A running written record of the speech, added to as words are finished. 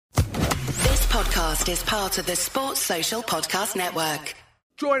podcast is part of the Sports Social Podcast Network.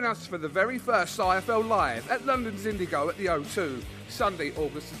 Join us for the very first IFL Live at London's Indigo at the O2, Sunday,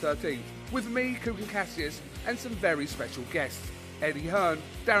 August the 13th, with me, Kugan Cassius, and some very special guests. Eddie Hearn,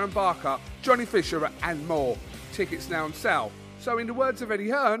 Darren Barker, Johnny Fisher and more. Tickets now on sale. So in the words of Eddie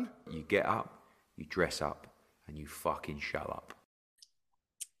Hearn... You get up, you dress up, and you fucking show up.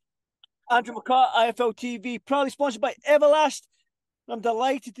 Andrew McCart, IFL TV, proudly sponsored by Everlast. I'm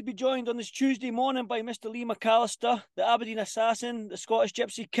delighted to be joined on this Tuesday morning by Mr. Lee McAllister, the Aberdeen Assassin, the Scottish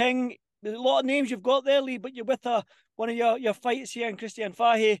Gypsy King. There's a lot of names you've got there, Lee, but you're with one of your fights here in Christianne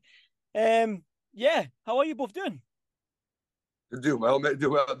Fahey. How are you both doing? Do well, mate,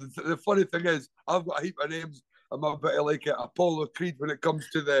 do well. The funny thing is, I've got a heap of names. I'm a bit like Apollo Creed when it comes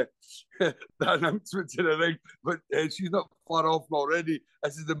to the announcements in the ring, but she's not far off already.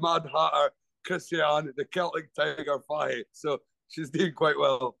 This is the Mad Hatter, Christianne, the Celtic Tiger Fahey. So she's doing quite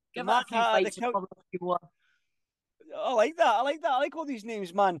well. The Mad Hatter, I like that. I like all these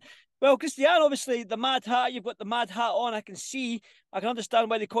names, man. Well, Christianne, obviously, the Mad Hatter, you've got the Mad Hat on. I can understand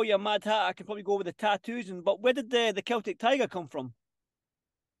why they call you a Mad Hatter. I can probably go with the tattoos. But where did the Celtic Tiger come from?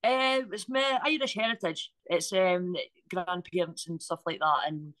 It's my Irish heritage. It's grandparents and stuff like that,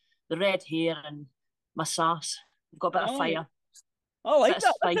 and the red hair and my sass. I've got a bit of fire. I like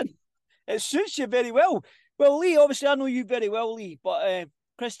that. It suits you very well. Well, Lee, obviously I know you very well, Lee, but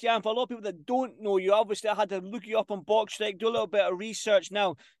Christianne, for a lot of people that don't know you, obviously I had to look you up on BoxRec, do a little bit of research.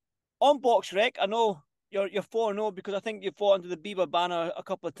 Now, on BoxRec, I know you're 4-0 because I think you fought under the Beaver banner a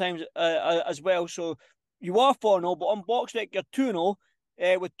couple of times as well, so you are 4-0, but on BoxRec you're 2-0.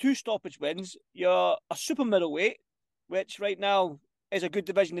 With 2 stoppage wins. You're a super middleweight, which right now is a good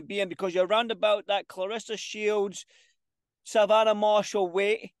division to be in because you're around about that Clarissa Shields, Savannah Marshall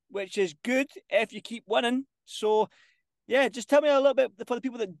weight, which is good if you keep winning. So, yeah, just tell me a little bit for the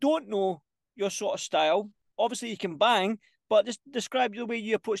people that don't know your sort of style. Obviously, you can bang, but just describe the way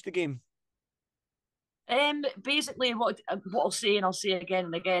you approach the game. Basically, what I'll say, and I'll say again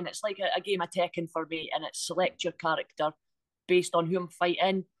and again, it's like a game of Tekken for me, and it's select your character based on who I'm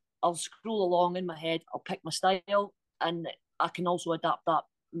fighting. I'll scroll along in my head, I'll pick my style, and I can also adapt that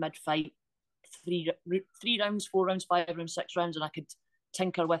mid-fight. 3 rounds, 4 rounds, 5 rounds, 6 rounds, and I could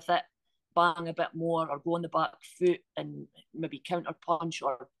tinker with it, bang a bit more, or go on the back foot and maybe counter punch,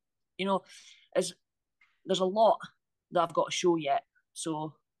 or, there's a lot that I've got to show yet.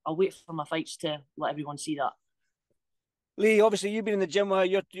 So I'll wait for my fights to let everyone see that. Lee, obviously you've been in the gym where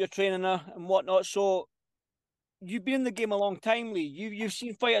you're training her and whatnot, so you've been in the game a long time, Lee. You've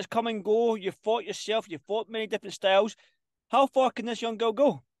seen fighters come and go. You've fought yourself. You've fought many different styles. How far can this young girl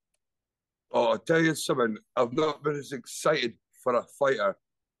go? Oh, I'll tell you something. I've not been as excited for a fighter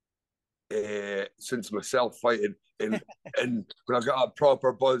since myself fighting. And when I got a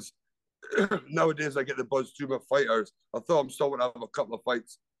proper buzz, nowadays I get the buzz through my fighters. I thought I'm still going to have a couple of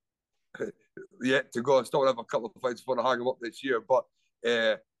fights yet to go. I still want to have a couple of fights before I hang them up this year. But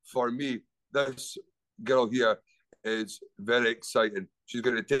for me, this girl here is very exciting. She's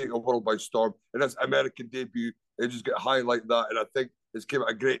going to take the world by storm. And this American debut, they just get high like that. And I think it's given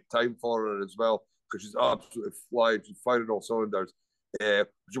a great time for her as well because she's absolutely flying. She's firing all cylinders.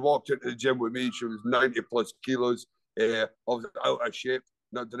 She walked into the gym with me. She was 90 plus kilos. Obviously out of shape,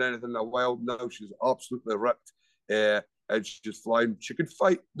 not done anything in a while. Now she's absolutely ripped. And she's flying. She can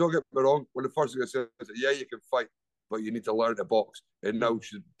fight. Don't get me wrong. One of the first things I said is, yeah, you can fight, but you need to learn to box. And now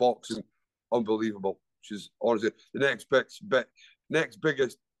she's boxing unbelievable. She's honestly the next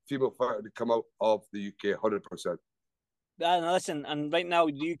biggest female fighter to come out of the UK, 100%. Listen, and right now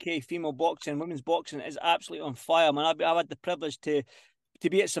the UK female boxing, women's boxing is absolutely on fire. Man, I've had the privilege to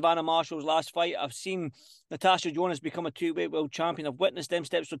be at Savannah Marshall's last fight. I've seen Natasha Jonas become a 2-weight world champion. I've witnessed them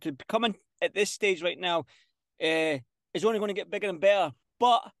steps. So to come in at this stage right now is only going to get bigger and better.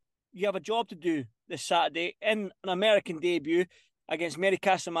 But you have a job to do this Saturday in an American debut against Mary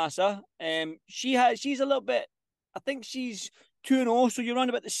Casamassa. She's a little bit, I think she's 2-0, so you're around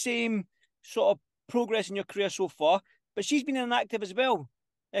about the same sort of progress in your career so far. But she's been inactive as well,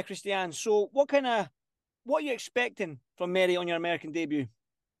 Christianne. So what are you expecting from Mary on your American debut?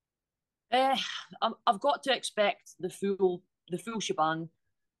 I've got to expect the full shebang,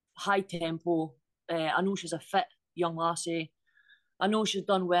 high tempo. I know she's a fit young lassie. I know she's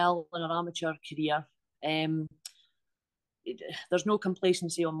done well in her amateur career. There's no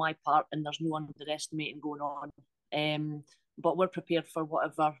complacency on my part, and there's no underestimating going on. But we're prepared for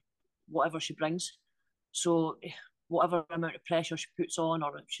whatever she brings. So whatever amount of pressure she puts on,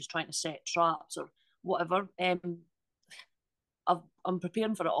 or if she's trying to set traps or whatever, I'm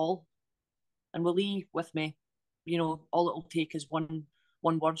preparing for it all. And with Lee with me, all it'll take is one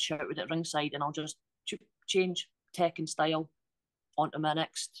one word shouted at ringside, and I'll just change tech and style onto my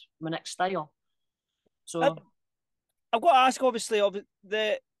next style. So I've got to ask, obviously, of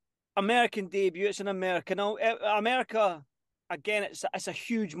the American debut. It's in America now. America, again, it's a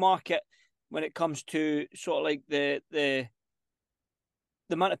huge market when it comes to sort of like the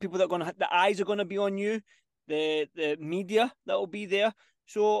amount of people that are going to, the eyes are going to be on you, the media that will be there.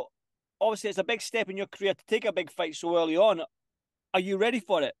 So obviously, it's a big step in your career to take a big fight so early on. Are you ready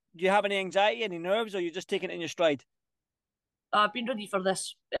for it? Do you have any anxiety, any nerves, or are you just taking it in your stride? I've been ready for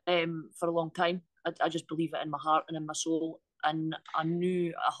this for a long time. I just believe it in my heart and in my soul. And I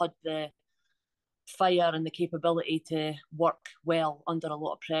knew I had the fire and the capability to work well under a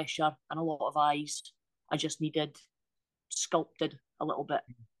lot of pressure and a lot of eyes. I just needed sculpted a little bit.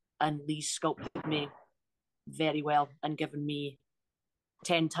 And Lee's sculpted me very well and given me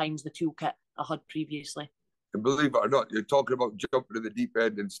 10 times the toolkit I had previously. And believe it or not, you're talking about jumping in the deep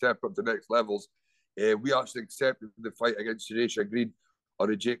end and step up to the next levels. We actually accepted the fight against Shanisha Green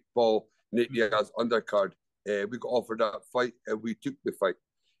on a Jake Paul, Nate Diaz undercard. We got offered that fight and we took the fight.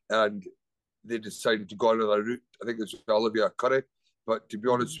 And they decided to go another route. I think it's Olivia Curry. But to be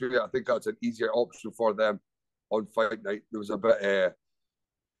honest with you, I think that's an easier option for them on fight night. There was a bit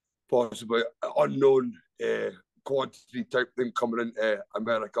possibly unknown quantity type thing coming into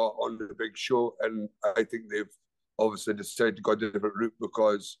America on the big show. And I think they've obviously decided to go a different route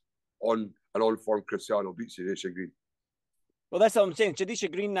because on an on-form Christianne beat Shanisha Green. Well, that's what I'm saying.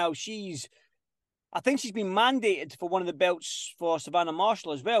 Shanisha Green now, I think she's been mandated for one of the belts for Savannah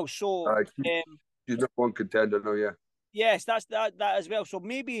Marshall as well. So she's not one contender now, yeah. Yes, that's that as well. So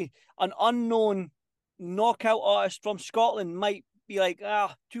maybe an unknown knockout artist from Scotland might be like,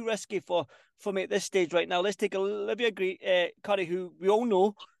 too risky for me at this stage right now. Let's take Olivia Curry, who we all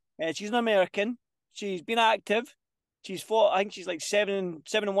know. She's an American. She's been active. She's fought, I think she's like 7-1,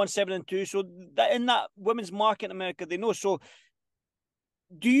 7-2. So that in that women's market in America, they know. So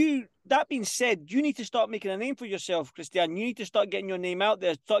that being said, you need to start making a name for yourself, Christianne. You need to start getting your name out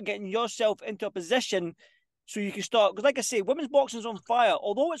there, start getting yourself into a position so you can start. Because like I say, women's boxing is on fire.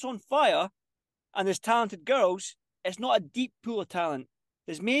 Although it's on fire and there's talented girls, it's not a deep pool of talent.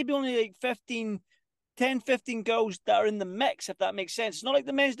 There's maybe only like 10, 15 girls that are in the mix, if that makes sense. It's not like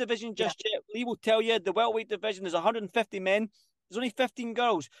the men's division just yet. Lee will tell you the welterweight division is 150 men. There's only 15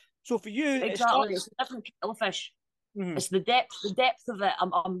 girls. So for you, exactly, it's a different kettle of fish. Mm-hmm. It's the depth of it.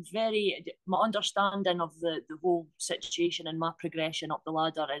 I'm very, my understanding of the whole situation and my progression up the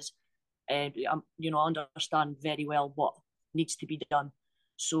ladder is, I understand very well what needs to be done.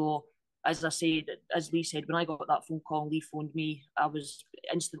 So as I said, as Lee said, when I got that phone call, Lee phoned me, I was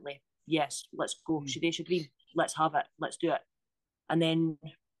instantly, yes, let's go. Shanisha Green, let's have it, let's do it. And then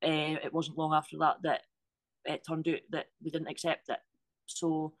it wasn't long after that it turned out that we didn't accept it.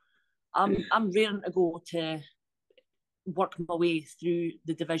 So I'm raring to go to work my way through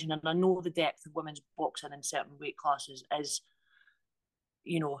the division, and I know the depth of women's boxing in certain weight classes is,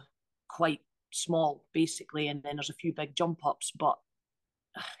 quite small basically, and then there's a few big jump ups, but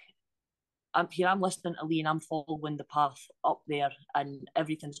I'm listening to Lee and I'm following the path up there, and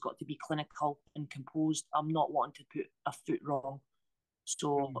everything's got to be clinical and composed. I'm not wanting to put a foot wrong,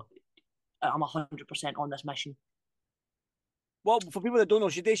 so I'm 100% on this mission. Well, for people that don't know,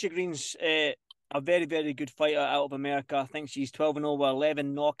 Shanisha Green's a very, very good fighter out of America. I think she's 12-0 with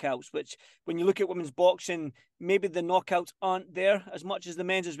 11 knockouts, which when you look at women's boxing, maybe the knockouts aren't there as much as the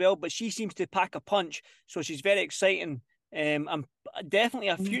men's as well, but she seems to pack a punch, so she's very exciting. And definitely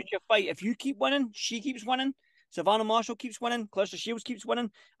a future fight. If you keep winning, she keeps winning, Savannah Marshall keeps winning, Clarissa Shields keeps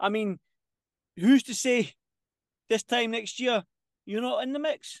winning. I mean, who's to say this time next year you're not in the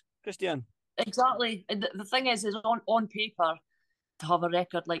mix, Christianne? Exactly. The thing is on paper, to have a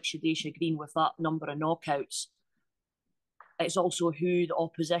record like Shanisha Green with that number of knockouts, it's also who the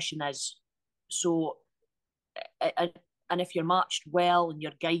opposition is. So, and if you're matched well and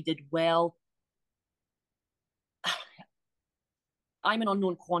you're guided well, I'm an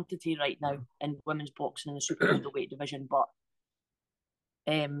unknown quantity right now in women's boxing in the super middleweight division, but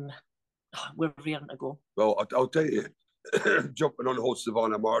we're raring to go. Well, I'll tell you, jumping on the whole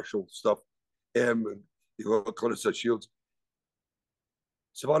Savannah Marshall stuff, Clarissa Shields.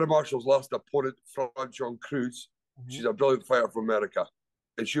 Savannah Marshall's last opponent, Franchon Cruz. She's a brilliant fighter from America,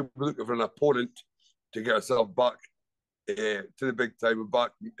 and she'll be looking for an opponent to get herself back to the big time and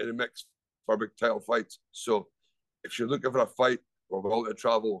back in the mix for big title fights. So, if she's looking for a fight, we're willing to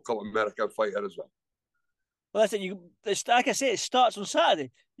travel. We'll come to America and fight her as well. Well, that's it. Like I say, it starts on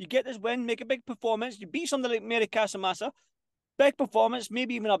Saturday. You get this win, make a big performance. You beat somebody like Mary Casamassa. Big performance,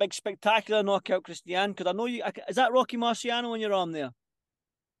 maybe even a big spectacular knockout, Christianne. Because I know you. Is that Rocky Marciano on your arm there?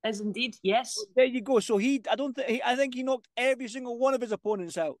 Is indeed, yes. There you go. So I think he knocked every single one of his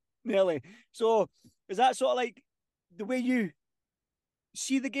opponents out, nearly. So is that sort of like the way you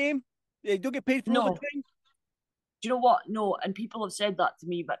see the game? You don't get paid for No. overtime? Do you know what? No, and people have said that to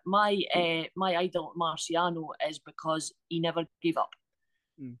me, but my idol Marciano is because he never gave up.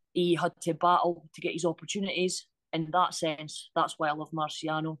 He had to battle to get his opportunities. In that sense, that's why I love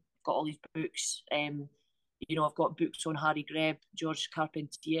Marciano. I've got all these books. I've got books on Harry Greb, George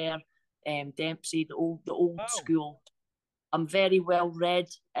Carpentier, Dempsey, the old school. I'm very well read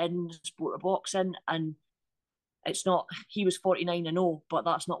in the sport of boxing, and it's not. He was 49-0, but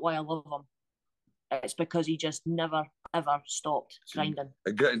that's not why I love him. It's because he just never ever stopped grinding.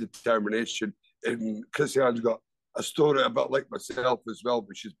 And getting determination. And Christianne's got a story a bit like myself as well,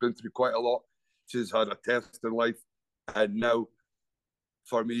 but she's been through quite a lot. She's had a test in life, and now,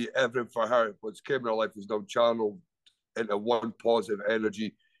 for me, everything for her, what's came in her life is now channeled into one positive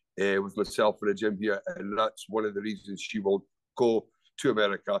energy with myself in the gym here, and that's one of the reasons she will go to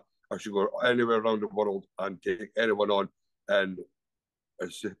America or she'll go anywhere around the world and take anyone on, and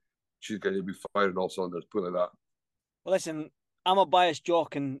she's going to be firing all cylinders, put it like that. Well, listen, I'm a biased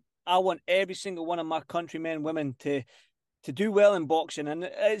jock, and I want every single one of my countrymen and women to do well in boxing. And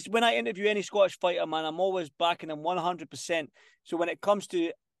it's when I interview any Scottish fighter, man, I'm always backing them 100%. So when it comes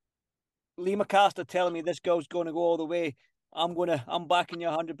to Lee McAllister telling me this girl's going to go all the way, I'm backing you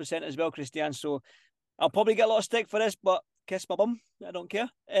 100% as well, Christianne. So I'll probably get a lot of stick for this, but kiss my bum. I don't care.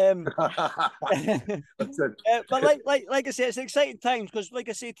 But like I say, it's exciting times because, like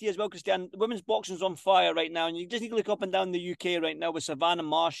I say to you as well, Christianne, women's boxing's on fire right now, and you just need to look up and down the UK right now with Savannah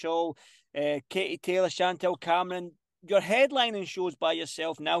Marshall, Katie Taylor, Chantel Cameron. You're headlining shows by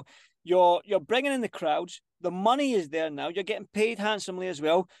yourself now. You're bringing in the crowds. The money is there now. You're getting paid handsomely as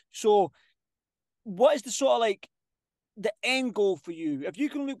well. So, what is the sort of like the end goal for you? If you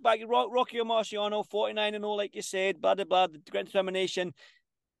can look back, Rocky Marciano, 49-0, like you said, blah, blah, blah, the great determination.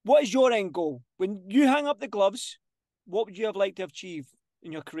 What is your end goal? When you hang up the gloves, what would you have liked to achieve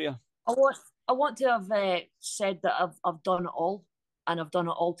in your career? I want to have said that I've done it all, and I've done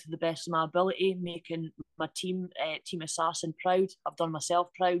it all to the best of my ability, making my team, Team Assassin, proud. I've done myself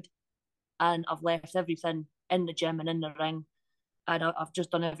proud, and I've left everything in the gym and in the ring. And I've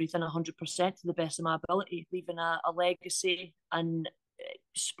just done everything 100% to the best of my ability, leaving a legacy and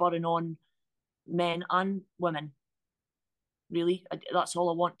spurring on men and women. Really, that's all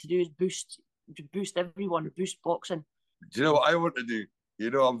I want to do is boost everyone, boost boxing. Do you know what I want to do? You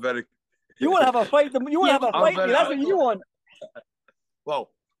know, I'm very. You want to have a fight? You want to have a fight? That's what you want.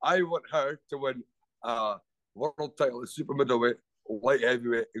 Well, I want her to win a world title at super middleweight, light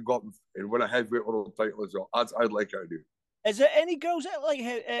heavyweight, and go up and win a heavyweight world title as well. That's I'd like her to do. Is there any girls that like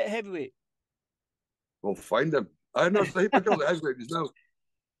heavyweight? We'll find them. I know the heap of girls at heavyweight just now.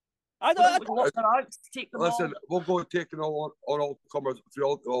 I don't. Listen, we'll go taking all comers through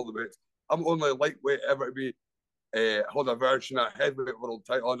all the weights. I'm only lightweight ever to be hold a version of heavyweight world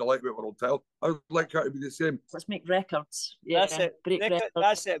title and a lightweight world title. I would like her to be the same. Let's make records. Yeah, that's it. Break records.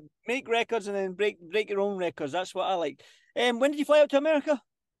 That's it. Make records and then break your own records. That's what I like. When did you fly out to America?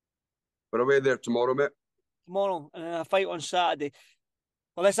 We're away there tomorrow, mate. Tomorrow, and then a fight on Saturday.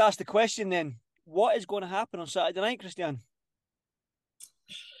 Well, let's ask the question then. What is going to happen on Saturday night, Christianne?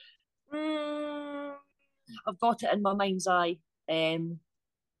 I've got it in my mind's eye. I'm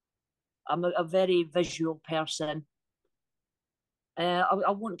a very visual person.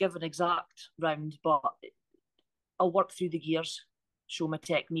 I won't give an exact round, but I'll work through the gears, show my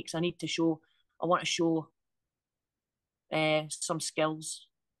techniques. I want to show some skills.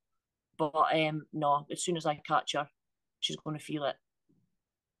 But no, as soon as I catch her, she's going to feel it.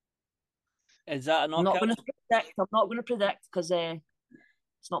 Is that a knockout? I'm not going to predict because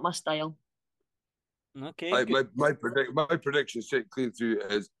it's not my style. Okay. My prediction straight clean through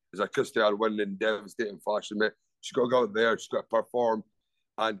is a Christianne winning in devastating fashion, mate. She's got to go out there, she's got to perform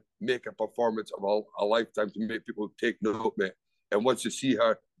and make a performance of a lifetime to make people take note, mate. And once you see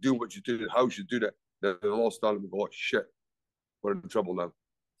her doing what she's doing, how she's doing it, they'll all stand and go, oh, shit, we're in trouble now.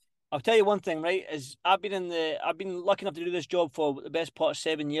 I'll tell you one thing, right? Is I've been lucky enough to do this job for the best part of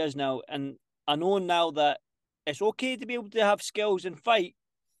 7 years now, and I know now that it's okay to be able to have skills and fight.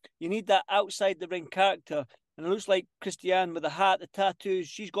 You need that outside the ring character, and it looks like Christianne with the hat, the tattoos,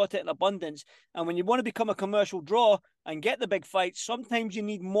 she's got it in abundance. And when you want to become a commercial draw and get the big fights, sometimes you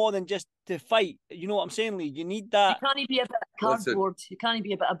need more than just to fight. You know what I'm saying, Lee? You need that. You can't be a bit of cardboard. You can't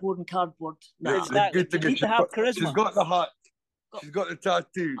be a bit of board and cardboard. No. Exactly. You need to have charisma. She's got the hat. She's got the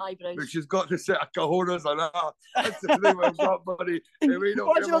tattoo, eyebrows. But she's got the set of cojones on her. That's the thing we've got, buddy.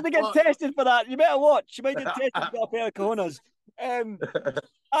 Watch her to get tested for that. You better watch. She might get tested for a pair of cojones.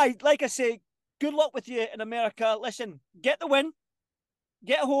 Like I say, good luck with you in America. Listen, get the win,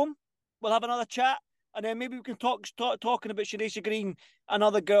 get home. We'll have another chat, and then maybe we can start talking about Shirley Green and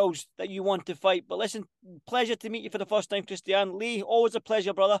other girls that you want to fight. But listen, pleasure to meet you for the first time, Christianne. Lee, always a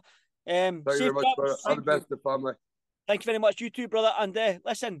pleasure, brother. Thank you very much, brother. All the best to the family. Thank you very much. You too, brother. And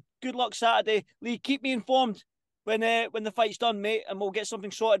listen, good luck Saturday. Lee, keep me informed when the fight's done, mate, and we'll get something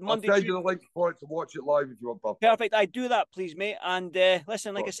sorted Monday. I'll send you the link for it to watch it live if you want, Bob. Perfect. I do that, please, mate. And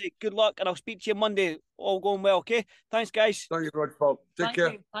listen, like I say, good luck, and I'll speak to you Monday. All going well, okay? Thanks, guys. Thank you very much, Bob. Take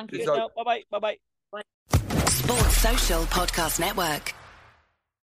care. Thank you. Bye-bye. Bye-bye. Sports Social Podcast Network.